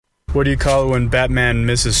What do you call it when Batman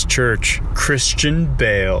misses church? Christian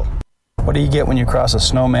Bale. What do you get when you cross a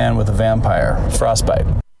snowman with a vampire? Frostbite.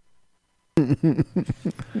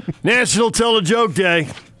 National Tell a Joke Day.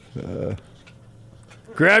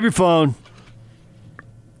 Grab your phone.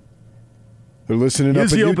 They're listening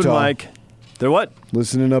Use up the at open Utah. mic. They're what?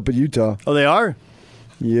 Listening up at Utah. Oh, they are?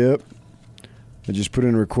 Yep. I just put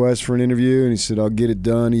in a request for an interview, and he said, I'll get it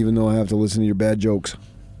done even though I have to listen to your bad jokes.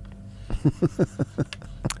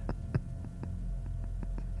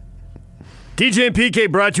 DJ and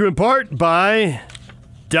PK brought to you in part by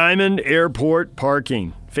Diamond Airport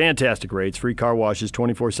Parking. Fantastic rates, free car washes,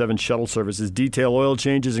 24/7 shuttle services, detail oil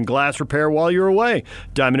changes, and glass repair while you're away.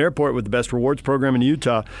 Diamond Airport with the best rewards program in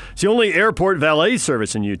Utah. It's the only airport valet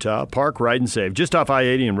service in Utah. Park, ride, and save. Just off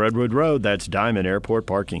I-80 and Redwood Road. That's Diamond Airport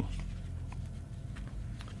Parking.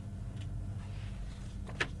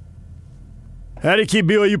 How do you keep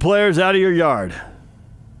BYU players out of your yard?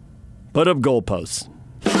 Put up goalposts.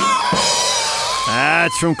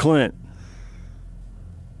 That's from Clint.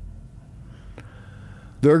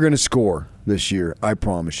 They're going to score this year, I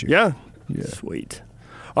promise you. Yeah? Sweet.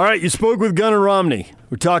 All right, you spoke with Gunnar Romney.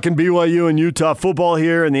 We're talking BYU and Utah football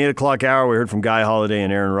here in the 8 o'clock hour. We heard from Guy Holiday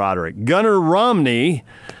and Aaron Roderick. Gunnar Romney,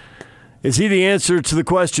 is he the answer to the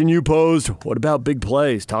question you posed? What about big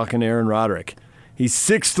plays? Talking to Aaron Roderick. He's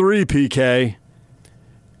 6'3", PK.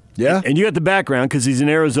 Yeah. And you got the background because he's an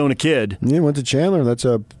Arizona kid. Yeah, went to Chandler. That's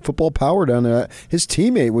a football power down there. His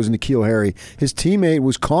teammate was N'Keal Harry. His teammate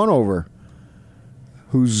was Conover,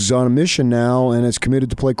 who's on a mission now and is committed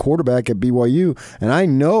to play quarterback at BYU. And I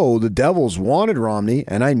know the Devils wanted Romney,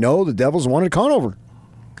 and I know the Devils wanted Conover.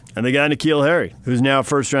 And they got N'Keal Harry, who's now a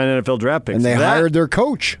first-round NFL draft pick. And they hired their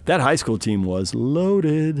coach. That high school team was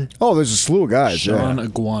loaded. Oh, there's a slew of guys. Sean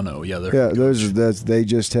Aguano. Yeah, they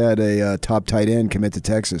just had a top tight end commit to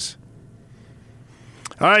Texas.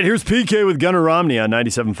 All right, here's PK with Gunnar Romney on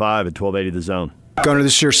 97.5 at 1280 The Zone. Gunnar,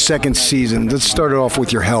 this is your second season. Let's start it off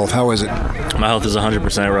with your health. How is it? My health is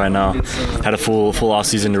 100% right now. Had a full off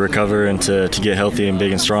season to recover and to get healthy and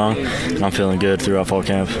big and strong. And I'm feeling good throughout fall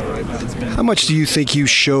camp. How much do you think you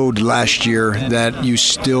showed last year that you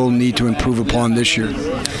still need to improve upon this year?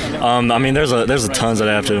 I mean, there's a tons that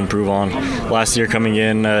I have to improve on. Last year coming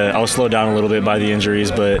in, I was slowed down a little bit by the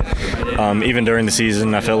injuries, but even during the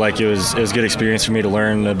season, I felt like it was good experience for me to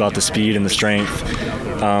learn about the speed and the strength.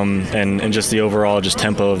 And just the overall just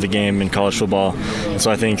tempo of the game in college football. And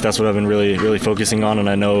so I think that's what I've been really focusing on, and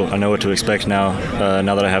I know what to expect now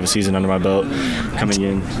that I have a season under my belt coming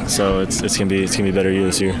in. So it's gonna be a better year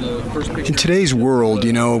this year. In today's world,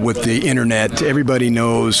 with the internet, everybody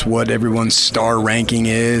knows what everyone's star ranking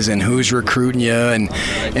is and who's recruiting you.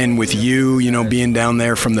 And with you, being down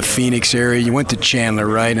there from the Phoenix area, you went to Chandler,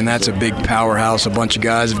 right? And that's a big powerhouse. A bunch of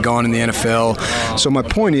guys have gone in the NFL. So my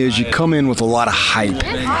point is, you come in with a lot of hype.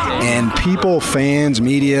 And people, fans,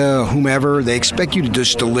 media, whomever, they expect you to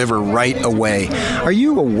just deliver right away. Are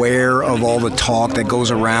you aware of all the talk that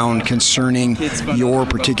goes around concerning your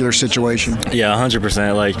particular situation? Yeah,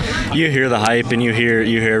 100%. Like, you hear the hype and you hear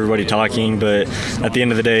everybody talking, but at the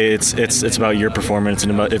end of the day, it's about your performance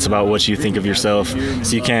and it's about what you think of yourself.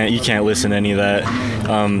 So you can't listen to any of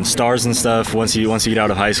that. Stars and stuff, once you get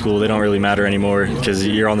out of high school, they don't really matter anymore because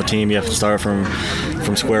you're on the team. You have to start from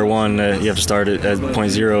square one. You have to start at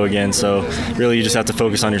point zero again. So really, you just have to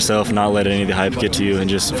focus on yourself, not let any of the hype get to you, and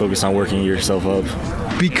just focus on working yourself up.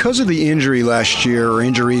 Because of the injury last year, or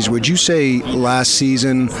injuries, would you say last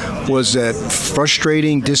season was that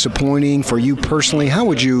frustrating, disappointing for you personally? How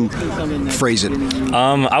would you phrase it?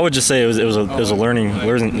 I would just say it was a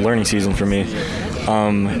learning season for me.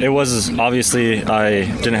 It was obviously I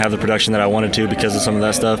didn't have the production that I wanted to because of some of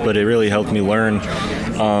that stuff, but it really helped me learn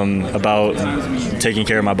about taking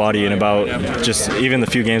care of my body and about just even the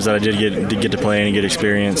few games that I did get to play and get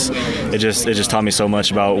experience. It just taught me so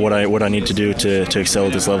much about what I need to do to excel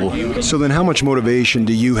at this level. So then, how much motivation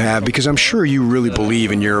do you have? Because I'm sure you really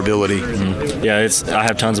believe in your ability. Mm-hmm. Yeah, I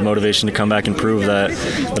have tons of motivation to come back and prove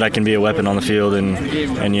that I can be a weapon on the field, and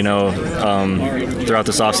throughout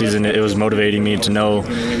this offseason, it was motivating me to know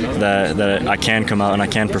that I can come out and I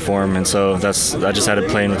can perform, and so I just had it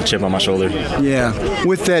playing with a chip on my shoulder. Yeah.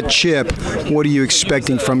 With that chip, what are you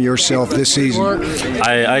expecting from yourself this season?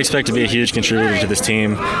 I expect to be a huge contributor to this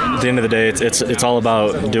team. At the end of the day, it's all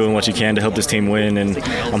about doing what you can to help this team win, and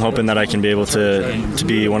I'm hoping that I can be able to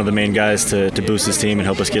be one of the main guys to boost this team and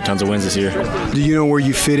help us get tons of wins this year. Do you know where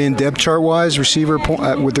you fit in depth chart-wise, with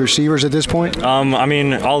the receivers at this point? I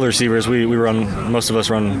mean, all the receivers, we run. Most of us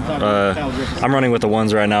run. I'm running running with the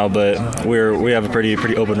ones right now, but we have a pretty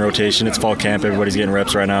open rotation. It's fall camp. Everybody's getting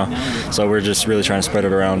reps right now, so we're just really trying to spread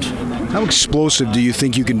it around. How explosive do you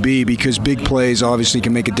think you can be? Because big plays obviously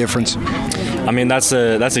can make a difference. I mean, that's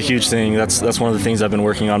a huge thing. That's one of the things I've been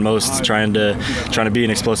working on most, trying to be an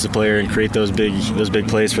explosive player and create those big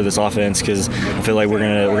plays for this offense, because I feel like we're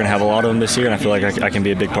gonna have a lot of them this year, and I feel like I can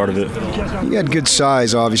be a big part of it. You got good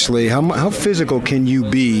size, obviously. How physical can you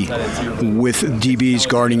be with DBs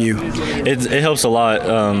guarding you? It helps a lot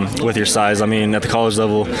with your size. I mean, at the college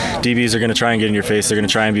level, DBs are going to try and get in your face. They're going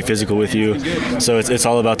to try and be physical with you. So it's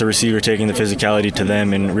all about the receiver taking the physicality to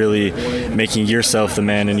them and really making yourself the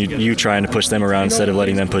man, and you trying to push them around instead of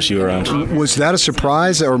letting them push you around. Was that a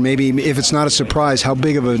surprise? Or maybe if it's not a surprise, how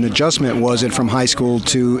big of an adjustment was it from high school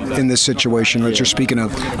to in this situation that you're speaking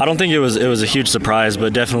of? I don't think it was a huge surprise,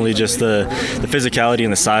 but definitely just the physicality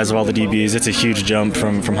and the size of all the DBs. It's a huge jump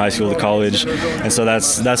from high school to college, and so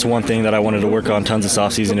that's one thing that I wanted to work on tons this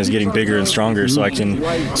offseason, is getting bigger and stronger so I can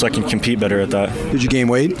compete better at that. Did you gain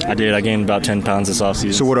weight? I did. I gained about 10 pounds this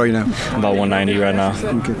offseason. So what are you now? I'm about 190 right now.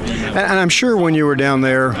 Okay. And I'm sure when you were down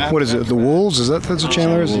there, what is it, the Wolves? That's what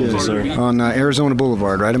Chandler is? Wolves, yes, sir. On Arizona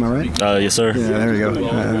Boulevard, right? Am I right? Yes, sir. Yeah, there you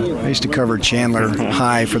go. I used to cover Chandler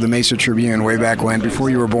High for the Mesa Tribune way back when, before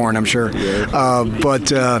you were born, I'm sure.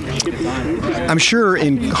 But I'm sure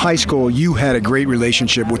in high school you had a great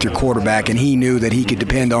relationship with your quarterback, and he knew that he could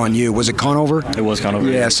depend on you. Was it Conover? It was Conover.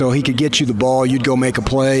 Yeah, so he could get you the ball, you'd go make a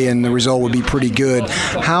play, and the result would be pretty good.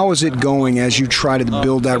 How is it going as you try to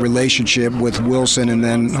build that relationship with Wilson and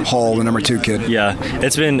then Hall, the number 2 kid? Yeah,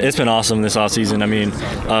 it's been awesome this offseason. I mean,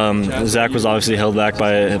 Zach was obviously held back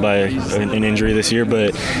by an injury this year,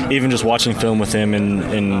 but even just watching film with him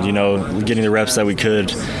and getting the reps that we could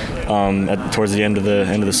towards the end of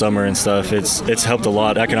the summer and stuff, it's helped a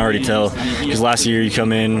lot. I can already tell, because last year you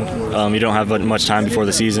come in, you don't have much time before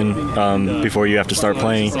the season, before you have to start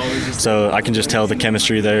playing, so I can just tell the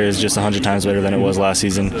chemistry there is just 100 times better than it was last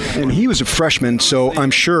season. And he was a freshman, so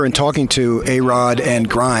I'm sure in talking to A-Rod and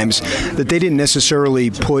Grimes that they didn't necessarily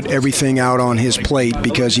put everything out on his plate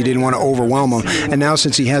because you didn't want to overwhelm him, and now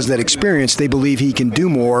since he has that experience, they believe he can do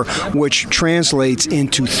more, which translates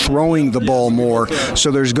into throwing the ball more.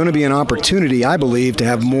 So there's going to be an opportunity, I believe, to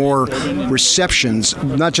have more receptions,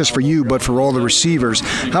 not just for you, but for all the receivers.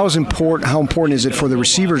 How important is it for the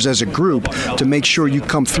receivers as a group to make sure you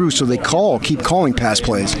come through so they keep calling pass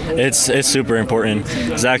plays? It's super important.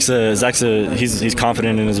 Zach's he's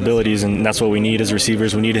confident in his abilities, and that's what we need as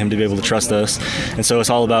receivers. We need him to be able to trust us, and so it's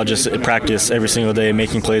all about just practice every single day,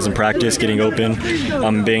 making plays in practice, getting open,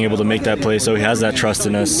 being able to make that play. So he has that trust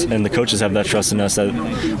in us, and the coaches have that trust in us that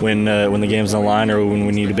when the game's on the line or when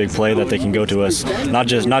we need a big play, that they can go to us. Not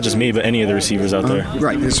just me, but any of the receivers out there.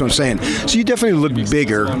 Right, that's what I'm saying. So you definitely look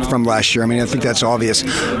bigger from last year. I mean, I think that's obvious.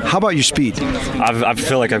 How about your speed? I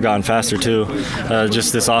feel like I've gotten faster too.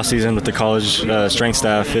 Just this off season with the college strength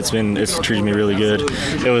staff, it's treated me really good.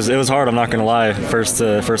 It was hard, I'm not going to lie, first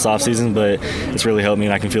off season, but it's really helped me,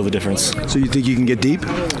 and I can feel the difference. So you think you can get deep?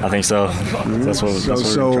 I think so. That's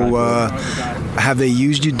what have they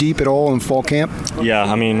used you deep at all in fall camp? Yeah,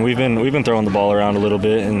 I mean, we've been throwing the ball around a little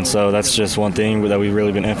bit, and so that's just one thing that we've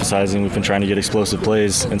really been emphasizing. We've been trying to get explosive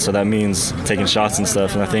plays, and so that means taking shots and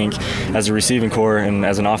stuff. And I think as a receiving core and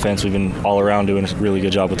as an offense, we've been all around doing a really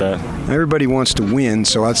good job with that. Everybody wants to win,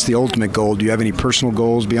 so that's the ultimate goal. Do you have any personal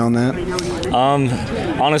goals beyond that?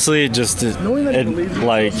 Honestly, I just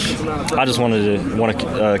want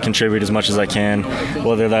to contribute as much as I can,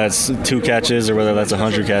 whether that's 2 catches or whether that's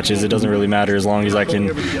 100 catches. It doesn't really matter as long as I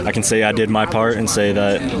can say I did my part and say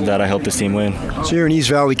that I helped this team win. So you're an East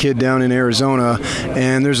Valley kid down in Arizona,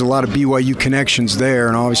 and there's a lot of BYU connections there,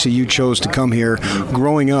 and obviously you chose to come here.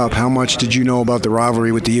 Growing up, how much did you know about the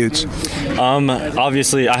rivalry with the Utes?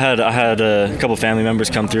 Obviously, I had a couple family members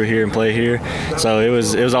come through here and play here, so it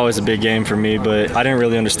was always a big game for me. But I didn't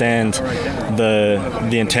really understand the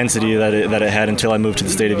intensity that it had until I moved to the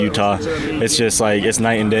state of Utah. It's just like it's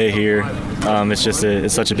night and day here.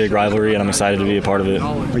 It's such a big rivalry, and I'm excited to be a part of it.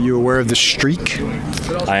 Are you aware of the streak?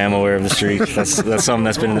 I am aware of the streak. That's something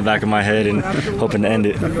that's been in the back of my head and hoping to end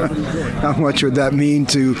it. How much would that mean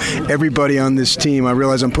to everybody on this team? I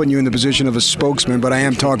realize I'm putting you in the position of a spokesman, but I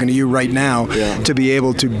am talking to you right now to be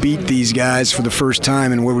able to beat these guys for the first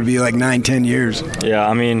time in what would be like 9-10 years. Yeah,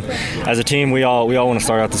 I mean, as a team, we all want to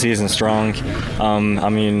start out the season strong. I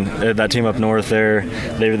mean, that team up north there,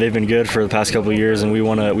 they've been good for the past couple of years, and we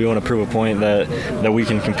want to prove a point that we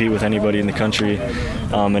can compete with anybody in the country,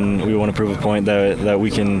 and we want to prove a point that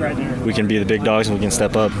we can be the big dogs and we can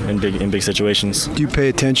step up in big situations. Do you pay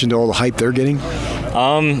attention to all the hype they're getting?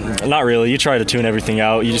 Not really. You try to tune everything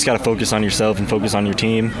out. You just got to focus on yourself and focus on your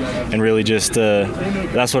team, and really just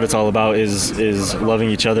that's what it's all about is loving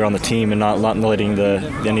each other on the team and not letting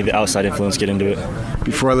any of the outside influence get into it.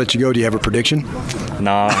 Before I let you go, do you have a prediction?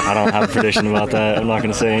 No, I don't have a prediction about that. I'm not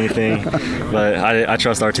going to say anything, but I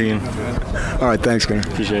trust our team. All right, thanks, Gunnar.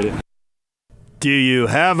 Appreciate it. Do you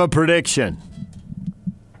have a prediction?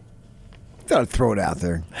 Gotta throw it out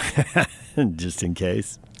there. Just in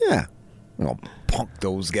case. Yeah. I'll punk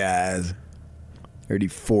those guys.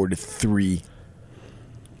 34-3.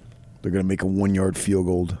 They're going to make a 1-yard field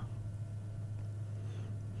goal.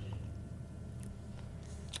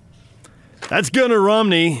 That's Gunnar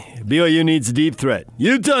Romney. BYU needs a deep threat.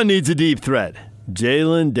 Utah needs a deep threat.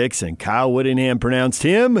 Jalen Dixon. Kyle Whittingham pronounced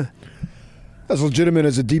him as legitimate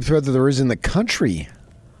as a deep threat that there is in the country.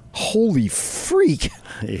 Holy freak.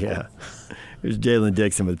 Yeah. Here's Jalen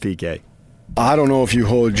Dixon with PK. I don't know if you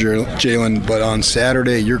hold Jalen, but on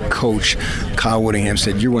Saturday, your coach, Kyle Whittingham,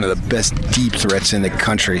 said you're one of the best deep threats in the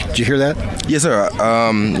country. Did you hear that? Yes, sir.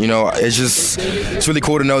 It's really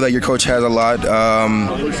cool to know that your coach has a lot,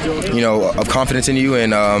 of confidence in you,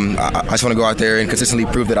 and I just want to go out there and consistently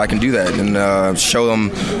prove that I can do that and show him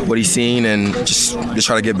what he's seen and just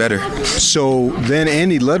try to get better. So then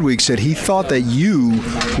Andy Ludwig said he thought that you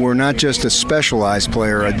were not just a specialized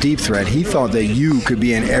player, a deep threat. He thought that you could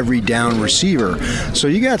be an every down receiver. So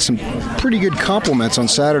you got some pretty good compliments on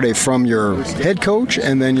Saturday from your head coach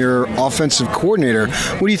and then your offensive coordinator.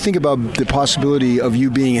 What do you think about the possibility of you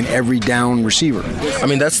being an every down receiver? I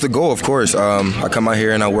mean, that's the goal, of course. I come out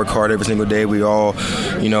here and I work hard every single day. We all,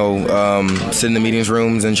 sit in the meetings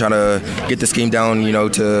rooms and try to get the scheme down,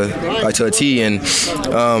 to a T. And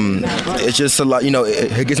it's just a lot,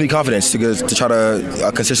 it gives me confidence to try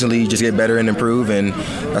to consistently just get better and improve, and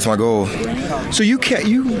that's my goal. So you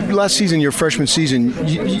last season, your freshman season,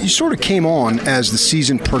 you sort of came on as the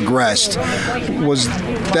season progressed. Was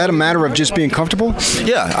that a matter of just being comfortable?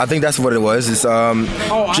 Yeah, I think that's what it was. It's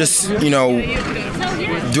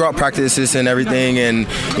throughout practices and everything, and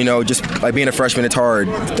just like being a freshman, it's hard.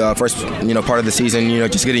 The first part of the season,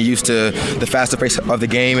 just getting used to the faster pace of the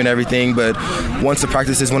game and everything. But once the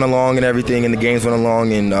practices went along and everything, and the games went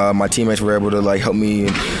along, and my teammates were able to help me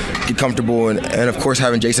get comfortable, and of course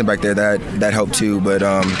having Jason back there that helped too. But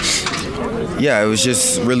it was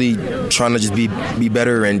just really trying to just be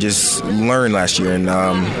better and just learn last year, and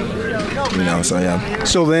so yeah.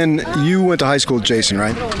 So then you went to high school with Jason,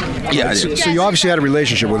 right? Yeah, I did. So you obviously had a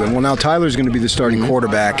relationship with him. Well, now Tyler's going to be the starting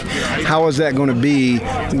quarterback. How is that going to be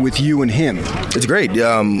with you and him? It's great.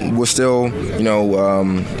 We're still,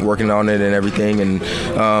 working on it and everything, and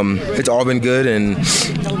it's all been good. And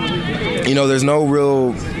there's no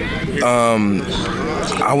real.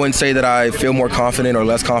 I wouldn't say that I feel more confident or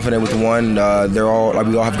less confident with one. They're all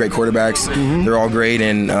we all have great quarterbacks. Mm-hmm. They're all great,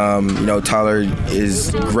 and Tyler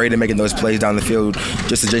is great at making those plays down the field,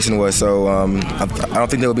 just as Jason was. So I don't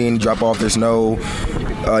think there will be any drop off. There's no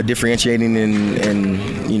differentiating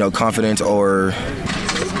in confidence or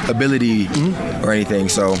ability or anything.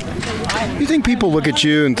 So. You think people look at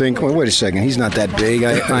you and think, well, wait a second, he's not that big.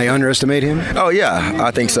 I underestimate him? Oh, yeah, I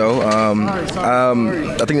think so.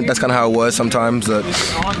 I think that's kind of how it was sometimes.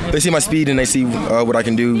 They see my speed and they see what I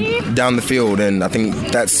can do down the field, and I think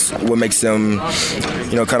that's what makes them,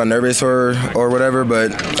 kind of nervous or whatever.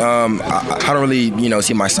 But I don't really,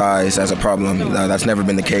 see my size as a problem. That's never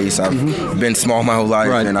been the case. I've been small my whole life,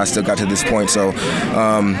 and I still got to this point. So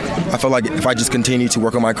I feel like if I just continue to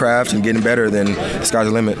work on my craft and getting better, then the sky's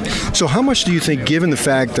the limit. So how much do you think, given the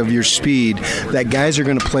fact of your speed, that guys are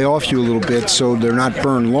going to play off you a little bit so they're not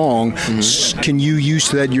burned long? Mm-hmm. Can you use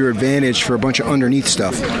that your advantage for a bunch of underneath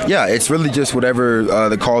stuff? Yeah, it's really just whatever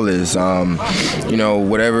the call is.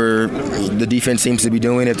 Whatever the defense seems to be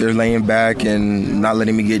doing, if they're laying back and not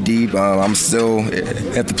letting me get deep, I'm still,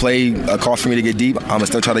 if the play calls for me to get deep, I'm going to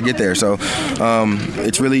still try to get there. So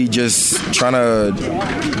it's really just trying to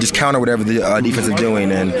just counter whatever the defense is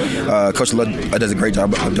doing, and Coach Ludd does a great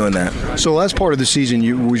job of doing that. So the last part of the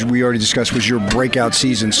season, which we already discussed, was your breakout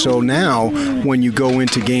season. So now when you go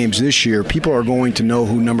into games this year, people are going to know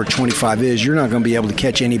who number 25 is. You're not going to be able to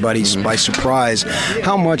catch anybody by surprise.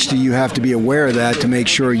 How much do you have to be aware of that to make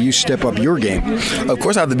sure you step up your game? Of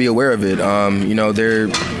course I have to be aware of it.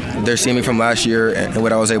 They're seeing me from last year and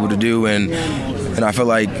what I was able to do, and I feel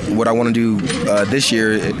like what I want to do this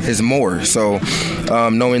year is more. So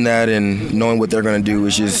knowing that and knowing what they're going to do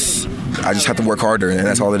is I just have to work harder, and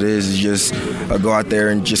that's all it is just go out there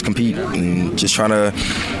and just compete and just trying to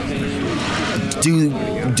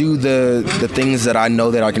do the things that I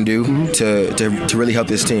know that I can do to really help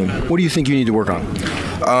this team. What do you think you need to work on?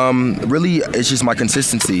 Really, it's just my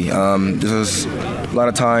consistency. There's a lot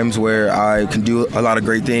of times where I can do a lot of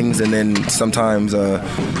great things, and then sometimes,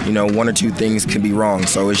 one or two things can be wrong.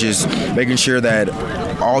 So it's just making sure that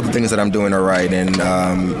all the things that I'm doing are right,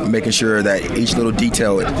 and making sure that each little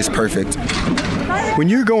detail is perfect. When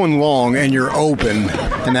you're going long and you're open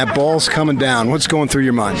and that ball's coming down, what's going through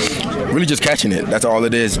your mind? Really just catching it. That's all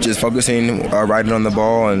it is. Just focusing, riding on the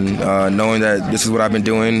ball, and knowing that this is what I've been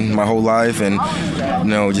doing my whole life, and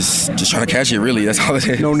just trying to catch it. Really, that's all it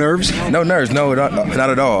is. No nerves? No nerves. No, not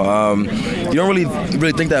at all. You don't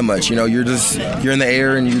really think that much. You're in the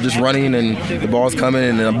air and you're just running, and the ball's coming,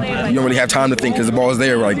 and you don't really have time to think because the ball's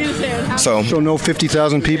there. So no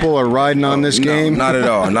 50,000 people are riding on this game? Not at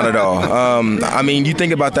all. Not at all. You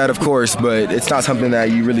think about that, of course, but it's not something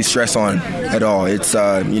that you really stress on at all. It's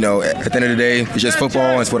at the end of the day, it's just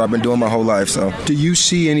football, and it's what I've been doing my whole life. So, do you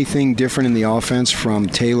see anything different in the offense from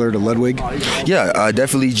Taylor to Ludwig? Yeah, I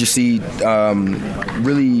definitely just see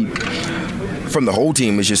really from the whole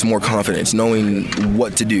team is just more confidence, knowing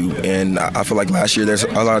what to do. And I feel like last year there's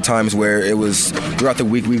a lot of times where it was throughout the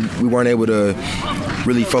week we weren't able to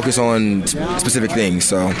really focus on specific things.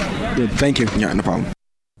 So, good. Thank you. Yeah, no problem.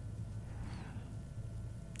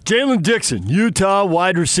 Jalen Dixon, Utah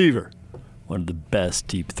wide receiver. One of the best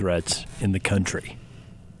deep threats in the country.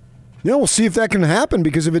 We'll see if that can happen,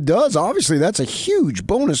 because if it does, obviously that's a huge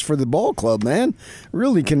bonus for the ball club, man.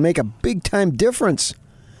 Really can make a big-time difference.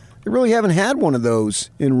 They really haven't had one of those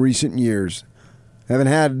in recent years.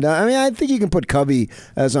 I think you can put Covey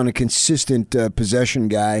as on a consistent possession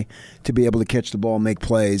guy to be able to catch the ball and make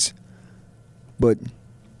plays. But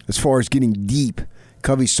as far as getting deep,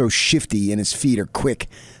 Covey's so shifty and his feet are quick,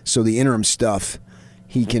 so the interim stuff,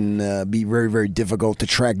 he can be very, very difficult to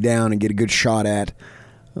track down and get a good shot at.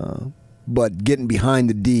 But getting behind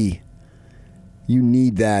the D, you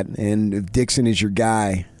need that. And if Dixon is your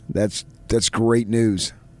guy, that's great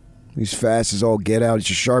news. He's fast as all get out. He's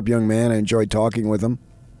a sharp young man. I enjoyed talking with him.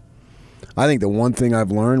 I think the one thing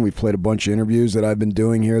I've learned, we've played a bunch of interviews that I've been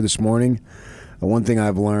doing here this morning. The one thing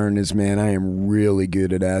I've learned is, man, I am really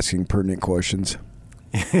good at asking pertinent questions.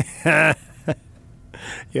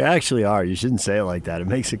 You actually are. You shouldn't say it like that. It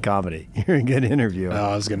makes it comedy. You're a good interviewer.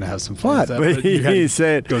 I was going to have some fun with that. But you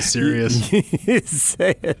say it. Go serious. You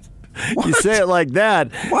say it. What? You say it like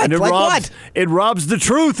that. What? And it robs the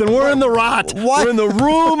truth, and we're in the rot. What? We're in the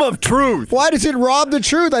room of truth. Why does it rob the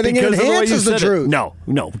truth? I think it enhances the truth.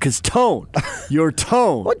 No, because tone. Your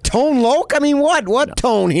tone. What tone, Loke? What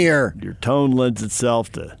tone here? Your tone lends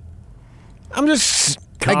itself to... I'm just...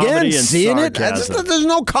 Comedy again, seeing sarcasm. It. There's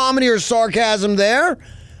no comedy or sarcasm there.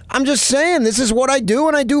 I'm just saying, this is what I do,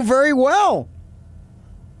 and I do very well.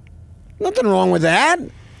 Nothing wrong with that.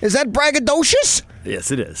 Is that braggadocious?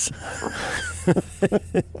 Yes, it is.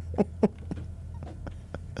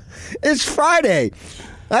 It's Friday.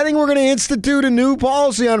 I think we're going to institute a new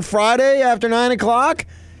policy on Friday after 9 o'clock.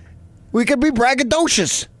 We could be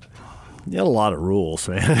braggadocious. You had a lot of rules,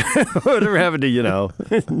 man. Whatever happened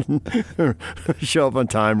to, show up on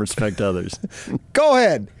time, respect others. Go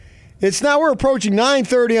ahead. It's now, we're approaching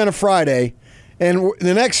 9:30 on a Friday, and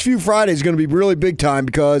the next few Fridays is going to be really big time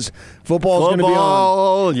because football is going to be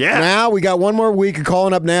on. Yeah. Now we got one more week of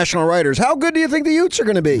calling up national writers. How good do you think the Utes are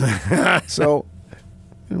going to be? So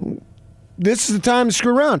this is the time to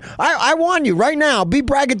screw around. I want you right now, be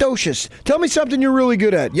braggadocious. Tell me something you're really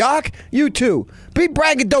good at. Yak, you too. Be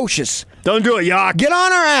braggadocious. Don't do it, Yak. Get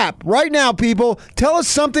on our app right now, people. Tell us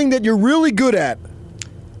something that you're really good at.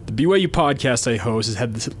 The BYU podcast I host has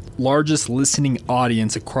had the largest listening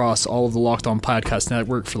audience across all of the Locked On Podcast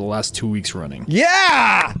Network for the last 2 weeks running.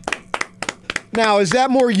 Yeah! Now, is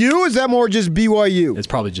that more you? Is that more just BYU? It's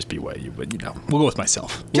probably just BYU, but we'll go with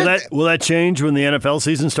myself. Will that change when the NFL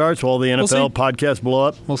season starts? Will all the NFL podcasts blow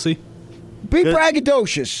up? We'll see. Be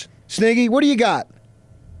braggadocious. Sniggy, what do you got?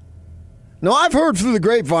 No, I've heard through the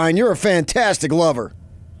grapevine you're a fantastic lover.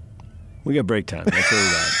 We got break time. That's what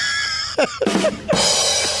we got.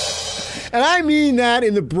 And I mean that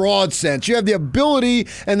in the broad sense. You have the ability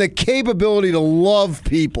and the capability to love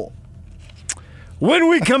people. When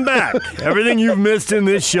we come back, everything you've missed in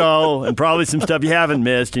this show, and probably some stuff you haven't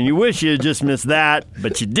missed, and you wish you had just missed that,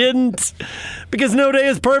 but you didn't, because no day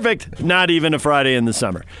is perfect, not even a Friday in the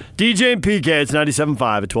summer. DJ and PK, it's 97.5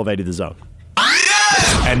 at 1280 The Zone.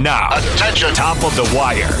 And now, attention, top of the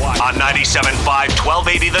wire on 97.5,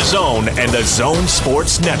 1280 The Zone and the Zone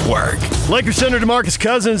Sports Network. Lakers center DeMarcus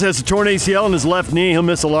Cousins has a torn ACL in his left knee. He'll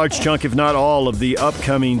miss a large chunk, if not all, of the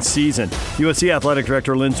upcoming season. USC Athletic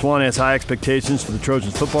Director Lynn Swann has high expectations for the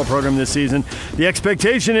Trojans football program this season. The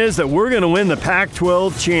expectation is that we're going to win the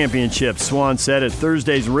Pac-12 championship, Swann said at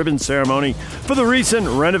Thursday's ribbon ceremony for the recent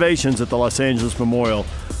renovations at the Los Angeles Memorial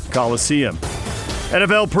Coliseum.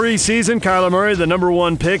 NFL preseason, Kyler Murray, the number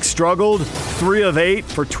one pick, struggled 3 of 8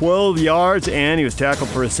 for 12 yards, and he was tackled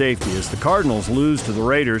for a safety as the Cardinals lose to the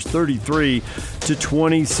Raiders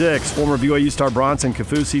 33-26. Former BYU star Bronson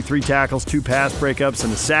Kaufusi, 3 tackles, 2 pass breakups,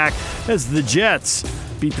 and a sack as the Jets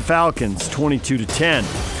beat the Falcons 22-10.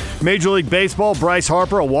 Major League Baseball, Bryce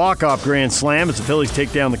Harper, a walk-off grand slam as the Phillies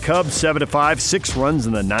take down the Cubs 7-5, 6 runs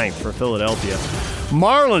in the 9th for Philadelphia.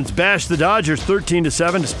 Marlins bashed the Dodgers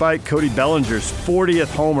 13-7 despite Cody Bellinger's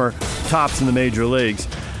 40th homer, tops in the major leagues.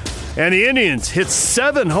 And the Indians hit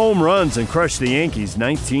 7 home runs and crushed the Yankees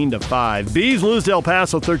 19-5. Bees lose to El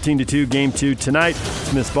Paso 13-2, Game 2 tonight.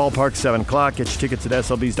 Smith's Ballpark, 7 o'clock. Get your tickets at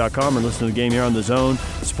slbs.com or listen to the game here on the Zone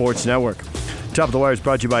Sports Network. Top of the Wire is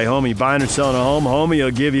brought to you by Homey. Buying or selling a home, Homey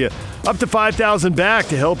will give you up to $5,000 back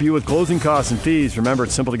to help you with closing costs and fees. Remember,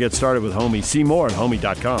 it's simple to get started with Homey. See more at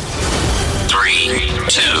homey.com. 3,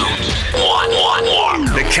 2, 1.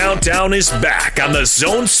 The countdown is back on the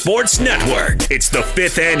Zone Sports Network. It's the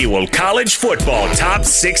 5th annual College Football Top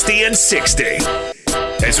 60 and 60.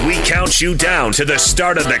 As we count you down to the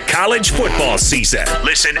start of the college football season.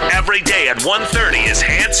 Listen every day at 1:30 as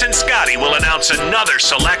Hans and Scotty will announce another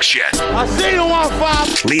selection. I see you on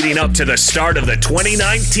 5. Leading up to the start of the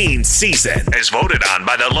 2019 season, as voted on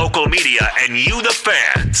by the local media and you, the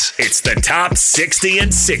fans. It's the Top 60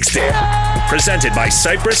 and 60. Presented by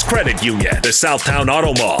Cypress Credit Union, the Southtown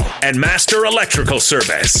Auto Mall, and Master Electrical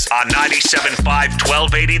Service on 97.5,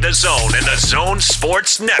 1280 The Zone and the Zone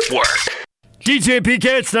Sports Network. DJ and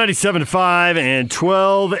PK, it's 97.5 and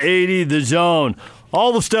 1280 The Zone.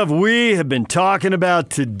 All the stuff we have been talking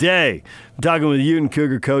about today. I'm talking with Ute and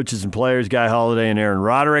Cougar coaches and players, Guy Holiday and Aaron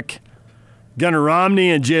Roderick, Gunnar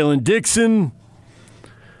Romney and Jalen Dixon.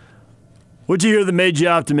 What'd you hear that made you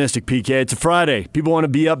optimistic, PK? It's a Friday. People want to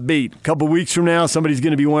be upbeat. A couple weeks from now, somebody's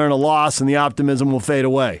going to be wearing a loss and the optimism will fade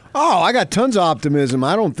away. Oh, I got tons of optimism.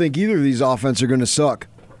 I don't think either of these offenses are going to suck.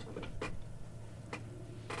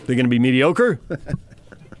 They're going to be mediocre?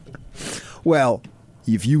 Well,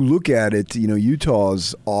 if you look at it,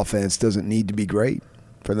 Utah's offense doesn't need to be great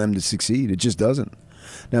for them to succeed. It just doesn't.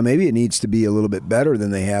 Now, maybe it needs to be a little bit better than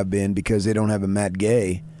they have been because they don't have a Matt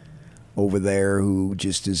Gay over there who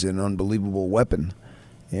just is an unbelievable weapon.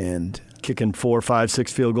 And kicking 4, 5,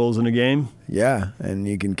 6 field goals in a game? Yeah, and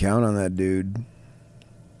you can count on that dude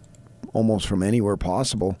almost from anywhere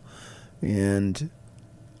possible. And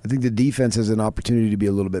I think the defense has an opportunity to be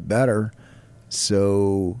a little bit better,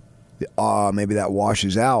 so maybe that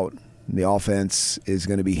washes out. The offense is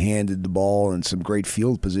going to be handed the ball in some great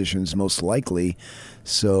field positions, most likely.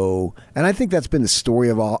 So, and I think that's been the story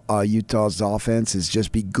of Utah's offense is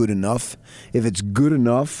just be good enough. If it's good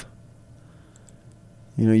enough,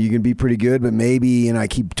 you can be pretty good, but maybe, and I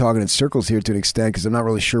keep talking in circles here to an extent because I'm not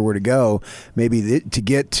really sure where to go, maybe to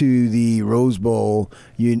get to the Rose Bowl,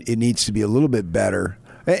 it needs to be a little bit better.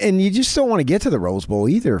 And you just don't want to get to the Rose Bowl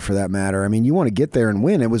either, for that matter. I mean, you want to get there and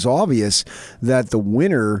win. It was obvious that the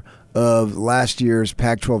winner of last year's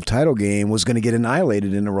Pac-12 title game was going to get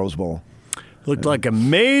annihilated in the Rose Bowl. Looked like a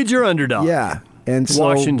major underdog. Yeah. And so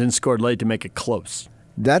Washington scored late to make it close.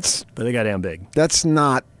 But they got down big. That's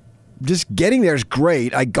not – just getting there is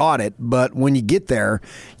great. I got it. But when you get there,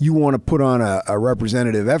 you want to put on a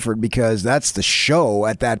representative effort because that's the show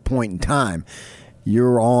at that point in time.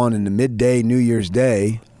 You're on in the midday, New Year's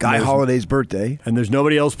Day, Guy Holiday's birthday. And there's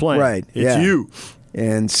nobody else playing. Right. It's you.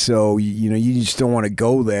 And so, you just don't want to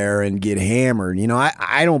go there and get hammered.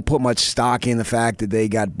 I don't put much stock in the fact that they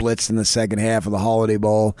got blitzed in the second half of the Holiday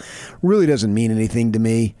Bowl. Really doesn't mean anything to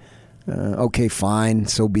me. Okay, fine,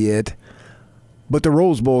 so be it. But the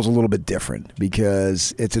Rose Bowl is a little bit different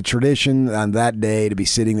because it's a tradition on that day to be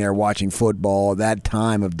sitting there watching football, that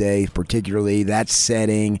time of day particularly, that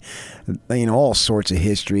setting, all sorts of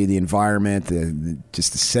history, the environment,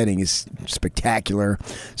 just the setting is spectacular.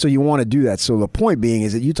 So you want to do that. So the point being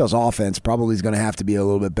is that Utah's offense probably is going to have to be a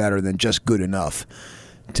little bit better than just good enough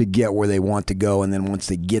to get where they want to go, and then once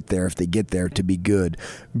they get there, if they get there, to be good.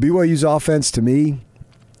 BYU's offense, to me,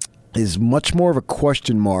 is much more of a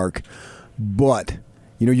question mark. But,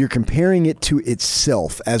 you're comparing it to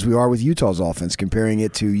itself, as we are with Utah's offense, comparing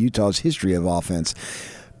it to Utah's history of offense.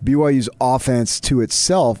 BYU's offense to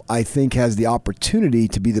itself, I think, has the opportunity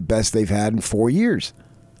to be the best they've had in 4 years.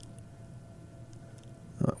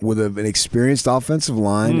 with an experienced offensive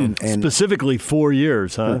line. And specifically 4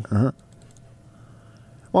 years, huh?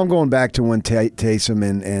 Well, I'm going back to when Taysom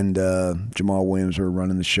and Jamal Williams were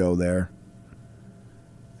running the show there.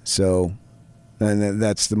 So, and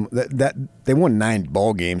that's that they won 9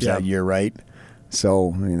 ball games that year, right?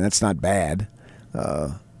 So, I mean, that's not bad.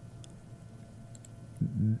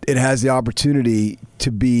 It has the opportunity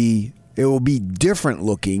to be. It will be different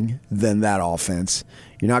looking than that offense.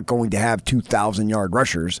 You're not going to have 2,000-yard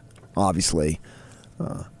rushers, obviously.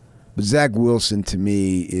 But Zach Wilson, to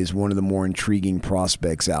me, is one of the more intriguing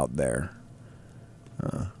prospects out there.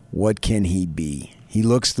 What can he be? He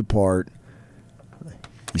looks the part.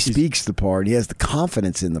 He speaks the part. He has the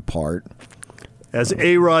confidence in the part. As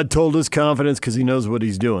A-Rod told us, confidence because he knows what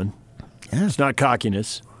he's doing. Yeah. It's not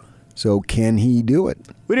cockiness. So can he do it?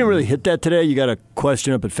 We didn't really hit that today. You got a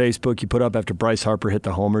question up at Facebook you put up after Bryce Harper hit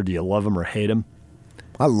the homer. Do you love him or hate him?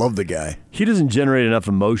 I love the guy. He doesn't generate enough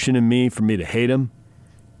emotion in me for me to hate him.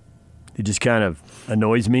 He just kind of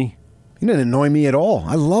annoys me. He doesn't annoy me at all.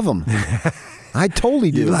 I love him. I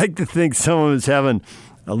totally do. You'd like to think someone was having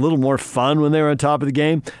a little more fun when they were on top of the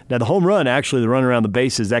game. Now, the home run, actually, the run around the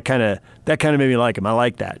bases, that kind of made me like him. I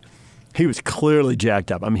like that. He was clearly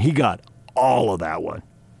jacked up. I mean, he got all of that one.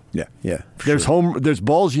 Yeah. There's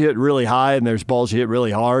balls you hit really high and there's balls you hit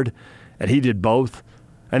really hard, and he did both.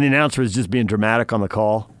 And the announcer was just being dramatic on the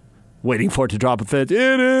call, waiting for it to drop a fence.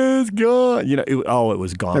 It is gone. You know, it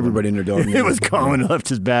was gone. Everybody in their dog. It was gone when it left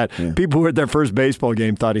his bat. Yeah. People who were at their first baseball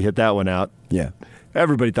game thought he hit that one out. Yeah.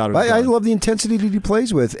 Everybody thought it was gone. I love the intensity that he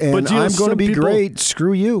plays with, and I'm going to be great.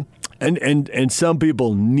 Screw you. And some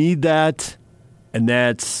people need that, and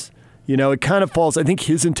that's, it kind of falls. I think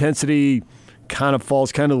his intensity kind of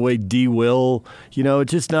falls kind of the way D will,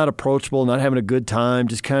 just not approachable, not having a good time,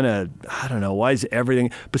 just kind of, I don't know, why is everything.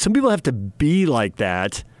 But some people have to be like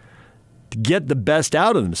that to get the best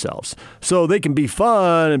out of themselves. So they can be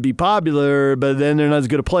fun and be popular, but then they're not as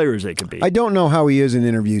good a player as they could be. I don't know how he is in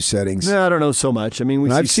interview settings. No, I don't know so much. I mean,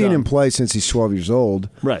 I've seen him play since he's 12 years old.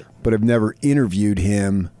 Right. But I've never interviewed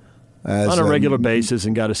him on a regular basis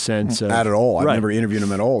and got a sense of... At all. I've right. never interviewed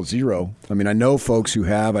him at all. Zero. I mean, I know folks who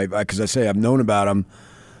have, because I've known about him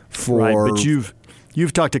for... Right, but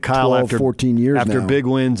you've talked to Kyle 12, after 14 years after now. Big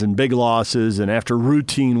wins and big losses and after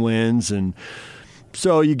routine wins, and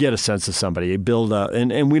so you get a sense of somebody. You build up,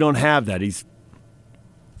 and we don't have that. He's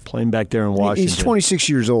playing back there in Washington. He's 26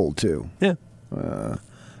 years old, too. Yeah.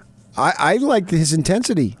 I like his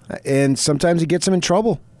intensity, and sometimes he gets him in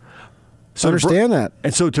trouble. So understand that.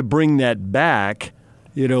 And so to bring that back,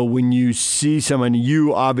 when you see someone,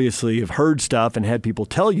 you obviously have heard stuff and had people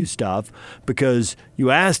tell you stuff because you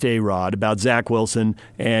asked A-Rod about Zach Wilson,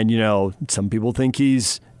 and, some people think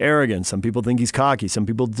he's arrogant. Some people think he's cocky. Some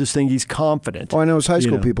people just think he's confident. Oh, I know his high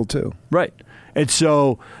school people, too. Right. And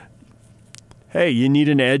so, hey, you need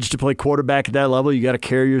an edge to play quarterback at that level. You got to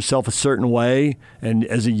carry yourself a certain way, and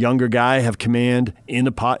as a younger guy, have command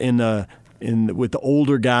with the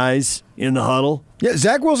older guys in the huddle. Yeah,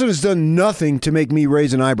 Zach Wilson has done nothing to make me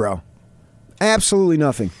raise an eyebrow. Absolutely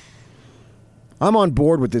nothing. I'm on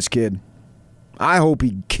board with this kid. I hope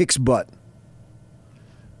he kicks butt.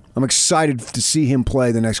 I'm excited to see him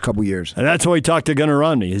play the next couple years. And that's why he talked to Gunnar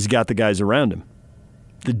Romney. He's got the guys around him.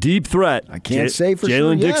 The deep threat. I can't say for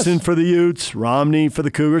sure. Jalen Dixon for the Utes, Romney for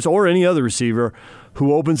the Cougars, or any other receiver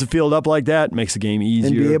who opens the field up like that, makes the game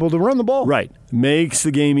easier. And be able to run the ball. Right. Makes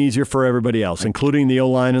the game easier for everybody else, including the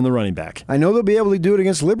O-line and the running back. I know they'll be able to do it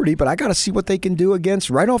against Liberty, but I got to see what they can do against,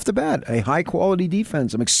 right off the bat, a high-quality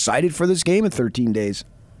defense. I'm excited for this game in 13 days.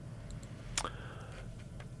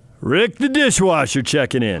 Rick the dishwasher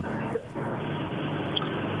checking in. All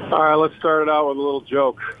right, let's start it out with a little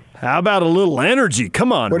joke. How about a little energy?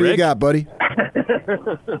 Come on, Rick. What do you got, buddy? I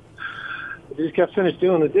just got finished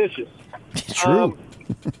doing the dishes. It's true.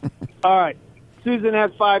 All right. Susan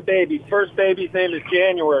had 5 babies. First baby's name is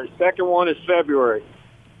January. Second one is February.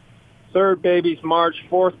 Third baby's March.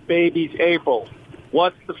 Fourth baby's April.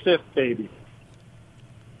 What's the 5th baby?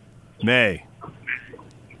 May.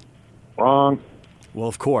 Wrong. Well,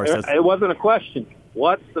 of course. It wasn't a question.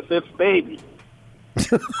 What's the 5th baby?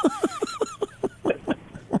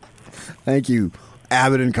 Thank you,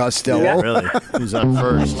 Abbott and Costello. Yeah, really. Who's on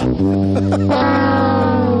first?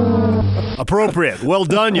 Appropriate. Well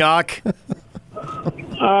done, Yak.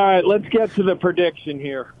 All right, let's get to the prediction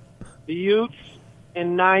here. The Utes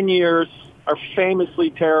in 9 years are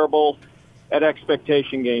famously terrible at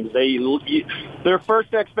expectation games. Their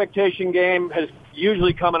first expectation game has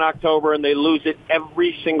usually come in October, and they lose it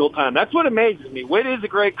every single time. That's what amazes me. Witt is a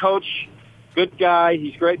great coach. Good guy.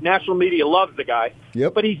 He's great. National media loves the guy.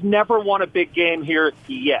 Yep. But he's never won a big game here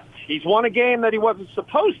yet. He's won a game that he wasn't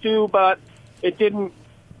supposed to, but it didn't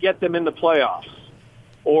get them in the playoffs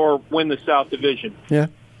or win the South Division. Yeah.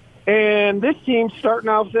 And this team's starting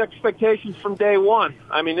out with expectations from day one.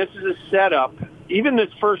 I mean, this is a setup. Even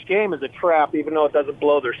this first game is a trap, even though it doesn't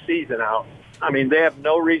blow their season out. I mean, they have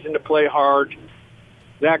no reason to play hard.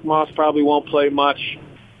 Zach Moss probably won't play much.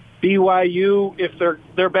 BYU, if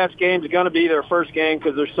their best game is going to be their first game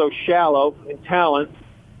because they're so shallow in talent,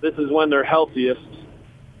 this is when they're healthiest.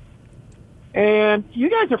 And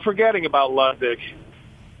you guys are forgetting about Ludwig.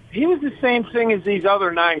 He was the same thing as these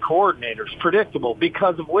other 9 coordinators, predictable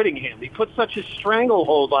because of Whittingham. He put such a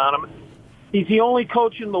stranglehold on him. He's the only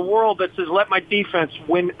coach in the world that says, let my defense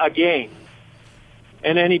win a game.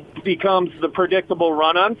 And then he becomes the predictable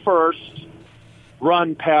run on first,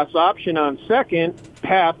 run pass option on second,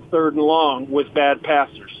 pass third and long with bad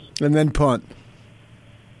passers. And then punt. I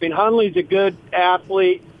mean, Hundley's a good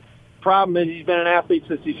athlete. Problem is he's been an athlete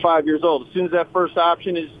since he's 5 years old. As soon as that first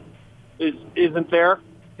option isn't there,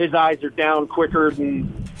 his eyes are down quicker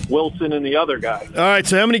than Wilson and the other guy. All right,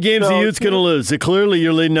 so how many games are the Utes going to lose? So clearly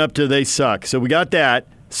you're leading up to they suck. So we got that.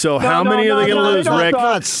 So how many are they going to lose, Rick?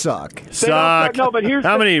 Not suck. Suck. No, but here's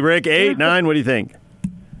how many, Rick? 8, 9? What do you think?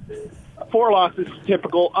 4 losses is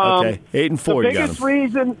typical. Okay, 8 and 4.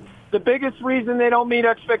 The biggest reason they don't meet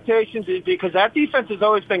expectations is because that defense has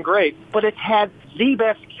always been great, but it's had the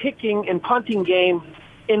best kicking and punting game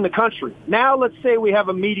in the country. Now let's say we have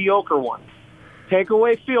a mediocre one. Take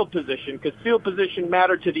away field position, because field position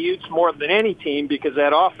mattered to the Utes more than any team because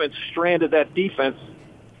that offense stranded that defense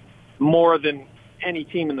more than any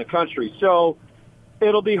team in the country. So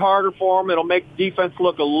it'll be harder for them. It'll make the defense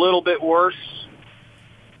look a little bit worse.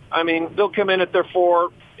 I mean, they'll come in at their 4,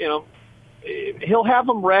 he'll have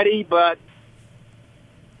them ready, but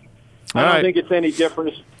I don't think it's any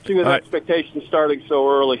different with expectations starting so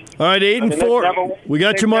early. All right, 8 and 4. We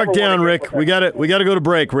got you marked down, Rick. We got to go to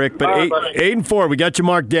break, Rick. But 8 and 4, we got you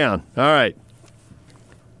marked down. All right.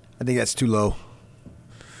 I think that's too low.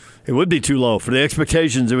 It would be too low for the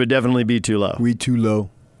expectations. It would definitely be too low. Too low.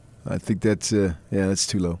 I think that's that's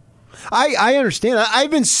too low. I understand. I've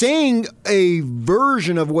been saying a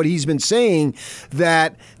version of what he's been saying,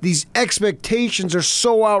 that these expectations are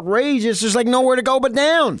so outrageous, there's like nowhere to go but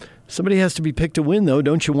down. Somebody has to be picked to win, though.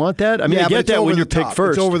 Don't you want that? I mean, I get that when you're picked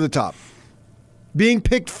first. It's over the top. Being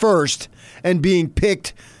picked first and being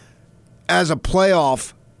picked as a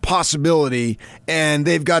playoff possibility, and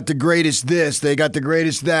they've got the greatest this, they got the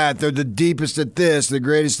greatest that, they're the deepest at this, the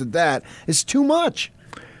greatest at that. It's too much.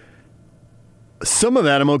 Some of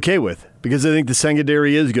that I'm okay with because I think the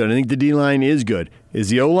secondary is good. I think the D-line is good. Is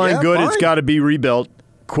the O-line good? Fine. It's got to be rebuilt.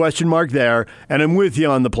 Question mark there. And I'm with you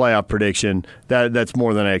on the playoff prediction. That's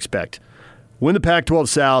more than I expect. Win the Pac-12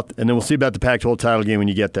 South, and then we'll see about the Pac-12 title game when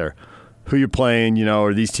you get there. Who you're playing,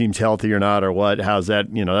 are these teams healthy or not, or what? How's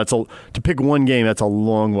that? To pick one game, that's a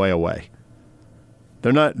long way away.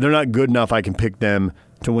 They're not good enough I can pick them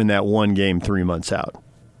to win that one game 3 months out.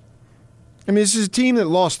 I mean, this is a team that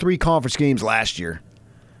lost 3 conference games last year.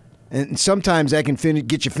 And sometimes that can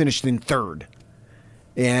get you finished in third.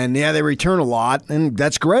 And, they return a lot, and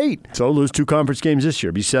that's great. So lose 2 conference games this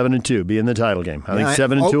year. Be 7-2. Be in the title game. I think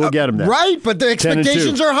 7-2 will get them there. Right, but the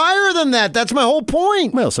expectations are higher than that. That's my whole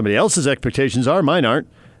point. Well, somebody else's expectations are. Mine aren't.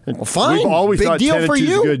 Well, fine. We've always Big thought deal 10-2 for is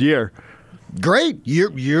you. a good year. Great. You're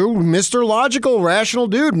Mr. Logical, rational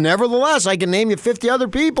dude. Nevertheless, I can name you 50 other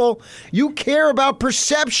people. You care about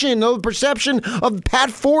perception. The perception of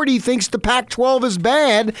Pat Forty thinks the Pac-12 is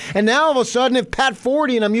bad. And now all of a sudden, if Pat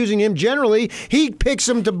Forty, and I'm using him generally, he picks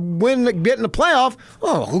him to get in the playoff,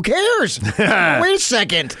 who cares? Wait a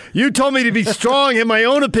second. You told me to be strong in my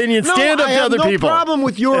own opinion. Stand up to other people. I have no problem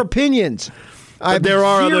with your opinions. But there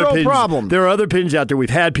are other opinions. Problem. There are other opinions out there. We've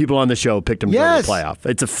had people on the show pick them to the playoff.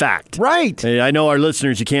 It's a fact. Right. I know our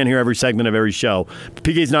listeners, you can't hear every segment of every show.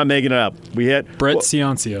 PK's not making it up. We had Brett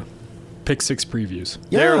Ciancia. Pick 6 previews.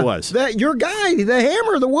 Yeah, there it was. Your guy, the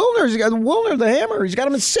Hammer, the Wilner, the Hammer. He's got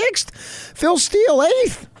him in 6th. Phil Steele,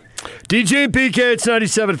 8th. DJ and PK, it's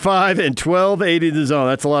 97.5 and 1280 The Zone.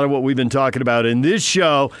 That's a lot of what we've been talking about in this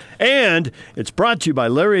show. And it's brought to you by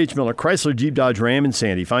Larry H. Miller, Chrysler, Jeep, Dodge, Ram, and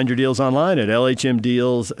Sandy. Find your deals online at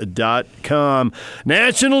LHMdeals.com.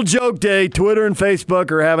 National Joke Day. Twitter and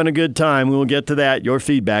Facebook are having a good time. We'll get to that. Your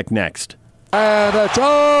feedback next. And it's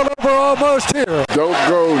all over almost here. Don't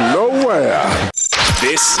go nowhere.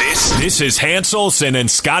 This is Hans Olsen and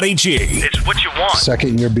Scotty G. It's what you want.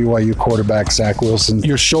 Second-year BYU quarterback Zach Wilson.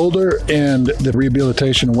 Your shoulder and the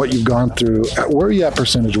rehabilitation and what you've gone through, where are you at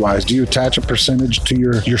percentage-wise? Do you attach a percentage to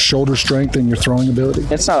your shoulder strength and your throwing ability?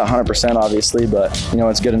 It's not 100%, obviously, but,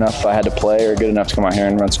 it's good enough if I had to play or good enough to come out here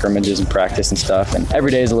and run scrimmages and practice and stuff. And every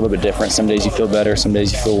day is a little bit different. Some days you feel better, some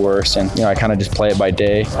days you feel worse. And, I kind of just play it by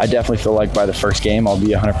day. I definitely feel like by the first game, I'll be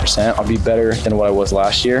 100%. I'll be better than what I was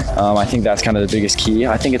last year. I think that's kind of the biggest key.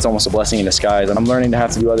 I think it's almost a blessing in disguise. And I'm learning to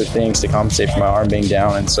have to do other things to compensate for my arm being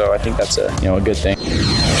down. And so I think that's a good thing.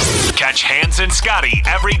 Catch Hans and Scotty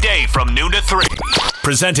every day from noon to 3.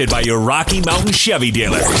 Presented by your Rocky Mountain Chevy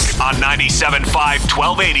dealers on 97.5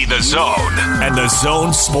 1280 The Zone and The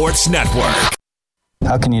Zone Sports Network.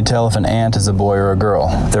 How can you tell if an aunt is a boy or a girl?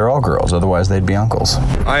 They're all girls, otherwise they'd be uncles.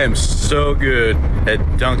 I am so good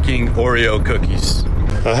at dunking Oreo cookies.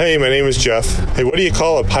 Hey, my name is Jeff. Hey, what do you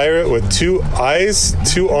call a pirate with 2 eyes,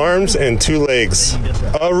 2 arms, and 2 legs?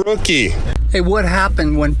 A rookie. Hey, what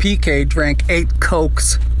happened when PK drank 8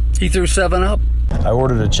 Cokes? He threw 7 up. I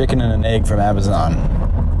ordered a chicken and an egg from Amazon.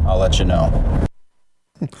 I'll let you know.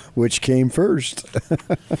 Which came first?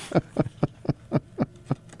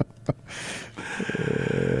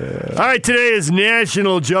 All right, today is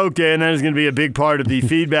National Joke Day, and that is going to be a big part of the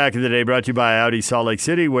feedback of the day, brought to you by Audi Salt Lake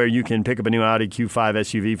City, where you can pick up a new Audi Q5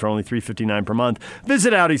 SUV for only $359 per month.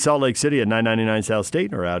 Visit Audi Salt Lake City at 999 South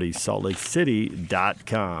State or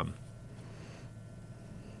AudiSaltLakeCity.com.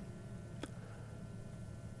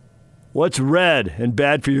 What's red and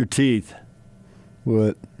bad for your teeth?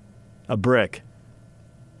 What? A brick.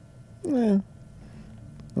 Yeah.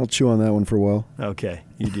 I'll chew on that one for a while. Okay,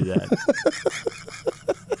 you do that.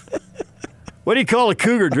 What do you call a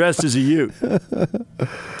cougar dressed as a ute?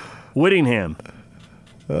 Whittingham.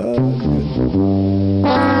 A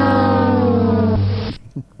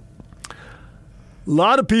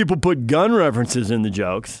lot of people put gun references in the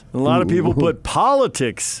jokes. A lot of people put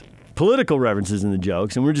political references in the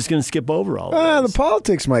jokes, and we're just going to skip over all of those. The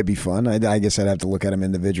politics might be fun. I guess I'd have to look at them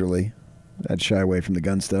individually. I'd shy away from the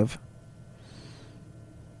gun stuff.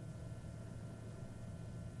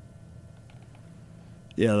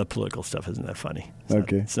 Yeah, the political stuff isn't that funny.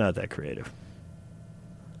 It's not that creative.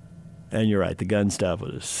 And you're right, the gun stuff,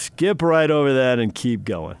 we'll just skip right over that and keep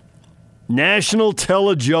going. National Tell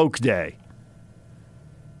a Joke Day.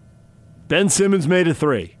 Ben Simmons made a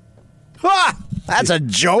 3. Ah, that's a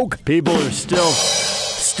joke. People are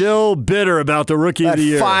still bitter about the Rookie of the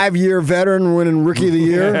Year. 5-year veteran winning Rookie of the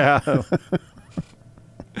Year. Yeah.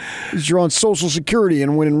 You're on Social Security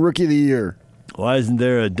and winning Rookie of the Year. Why isn't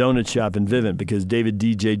there a donut shop in Vivint? Because David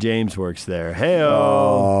DJ James works there. Hey-o.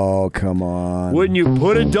 Oh, come on. Wouldn't you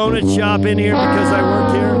put a donut shop in here because I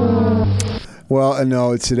work here? Well,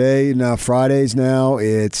 no, it's today. Now, Fridays now,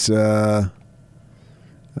 it's, no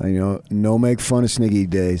make fun of Sniggy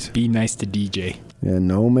days. Be nice to DJ. Yeah,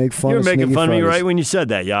 no make fun of Sniggy You're making fun Fridays. of me right when you said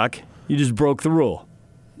that, Yak. You just broke the rule.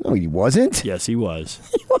 No, he wasn't. Yes, he was.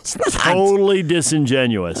 He was not. Totally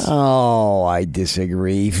disingenuous. Oh, I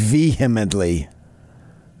disagree vehemently.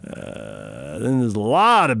 Then there's a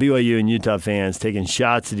lot of BYU and Utah fans taking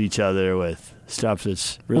shots at each other with stuff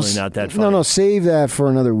that's really not that funny. No, save that for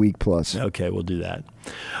another week plus. Okay, we'll do that.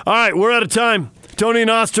 All right, we're out of time. Tony and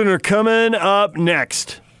Austin are coming up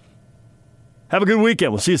next. Have a good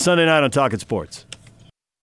weekend. We'll see you Sunday night on Talking Sports.